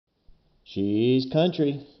She's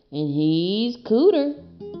country. And he's cooter.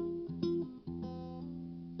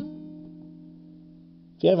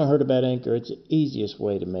 If you haven't heard about Anchor, it's the easiest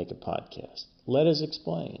way to make a podcast. Let us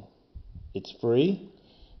explain. It's free.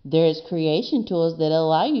 There's creation tools that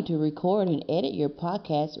allow you to record and edit your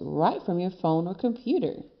podcast right from your phone or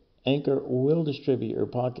computer. Anchor will distribute your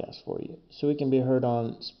podcast for you, so it can be heard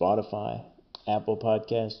on Spotify, Apple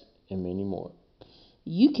Podcasts, and many more.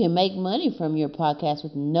 You can make money from your podcast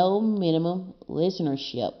with no minimum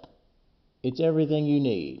listenership. It's everything you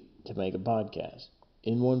need to make a podcast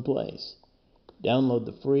in one place. Download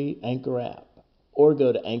the free Anchor app or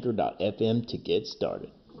go to anchor.fm to get started.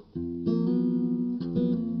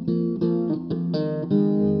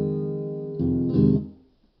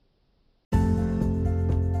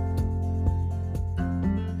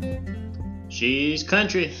 She's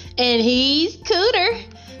country. And he's cooter.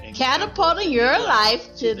 Catapulting your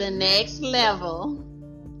life to the next level.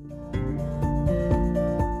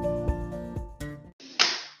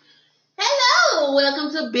 Hello,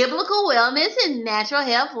 welcome to Biblical Wellness and Natural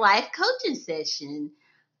Health Life Coaching Session.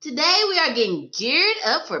 Today we are getting geared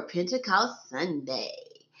up for Pentecost Sunday.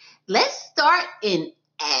 Let's start in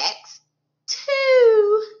Acts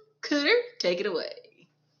 2. Cooter, take it away.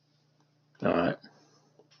 All right.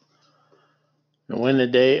 And when the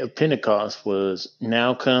day of Pentecost was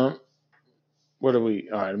now come,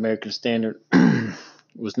 American Standard,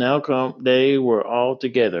 was now come, they were all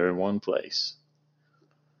together in one place.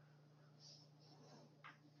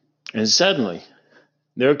 And suddenly,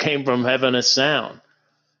 there came from heaven a sound,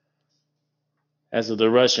 as of the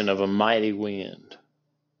rushing of a mighty wind,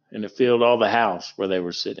 and it filled all the house where they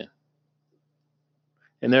were sitting.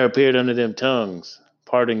 And there appeared unto them tongues,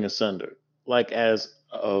 parting asunder, like as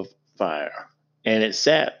of fire. And it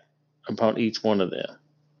sat upon each one of them.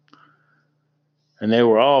 And they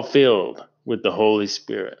were all filled with the Holy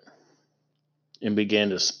Spirit, and began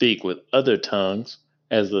to speak with other tongues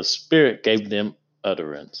as the Spirit gave them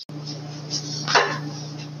utterance.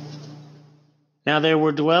 Now there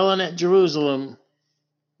were dwelling at Jerusalem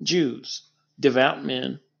Jews, devout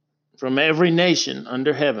men, from every nation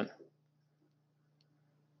under heaven.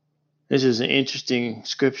 This is an interesting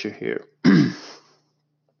scripture here.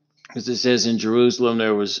 As it says, in Jerusalem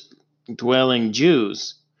there was dwelling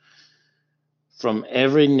Jews from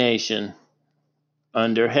every nation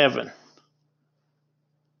under heaven.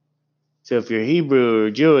 So if you're Hebrew or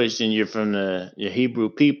Jewish, then you're from the Hebrew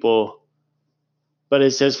people. But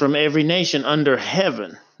it says from every nation under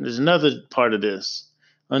heaven. There's another part of this,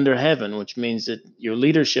 under heaven, which means that your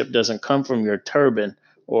leadership doesn't come from your turban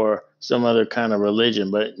or some other kind of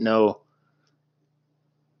religion, but no,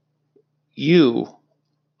 you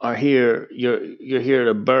are here, you're here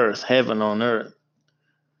to birth heaven on earth.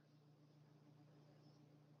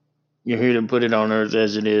 You're here to put it on earth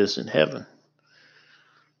as it is in heaven.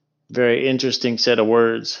 Very interesting set of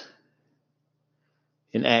words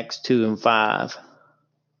in Acts 2 and 5.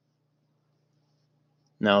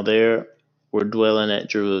 Now there were dwelling at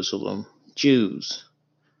Jerusalem Jews,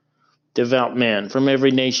 devout men from every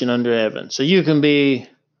nation under heaven. So you can be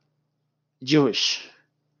Jewish.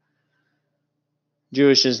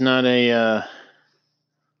 Jewish is not it's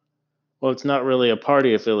not really a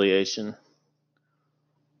party affiliation.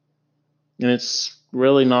 And it's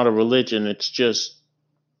really not a religion. It's just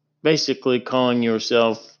basically calling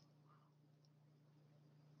yourself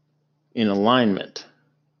in alignment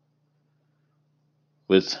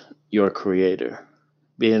with your Creator,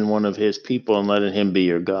 being one of His people and letting Him be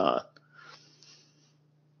your God.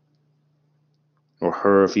 Or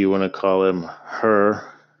her, if you want to call Him her.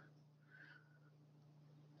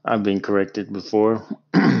 I've been corrected before.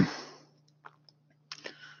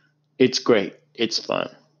 It's great. It's fun.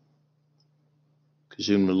 Because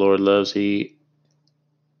whom the Lord loves, He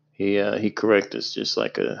corrects us, just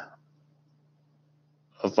like a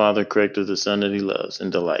father correcteth the son that he loves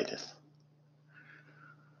and delighteth.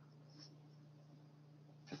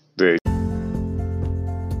 Very.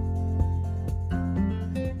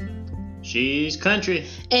 She's country.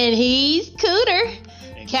 And he's cooter.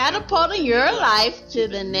 Catapulting your life to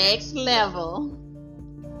the next level.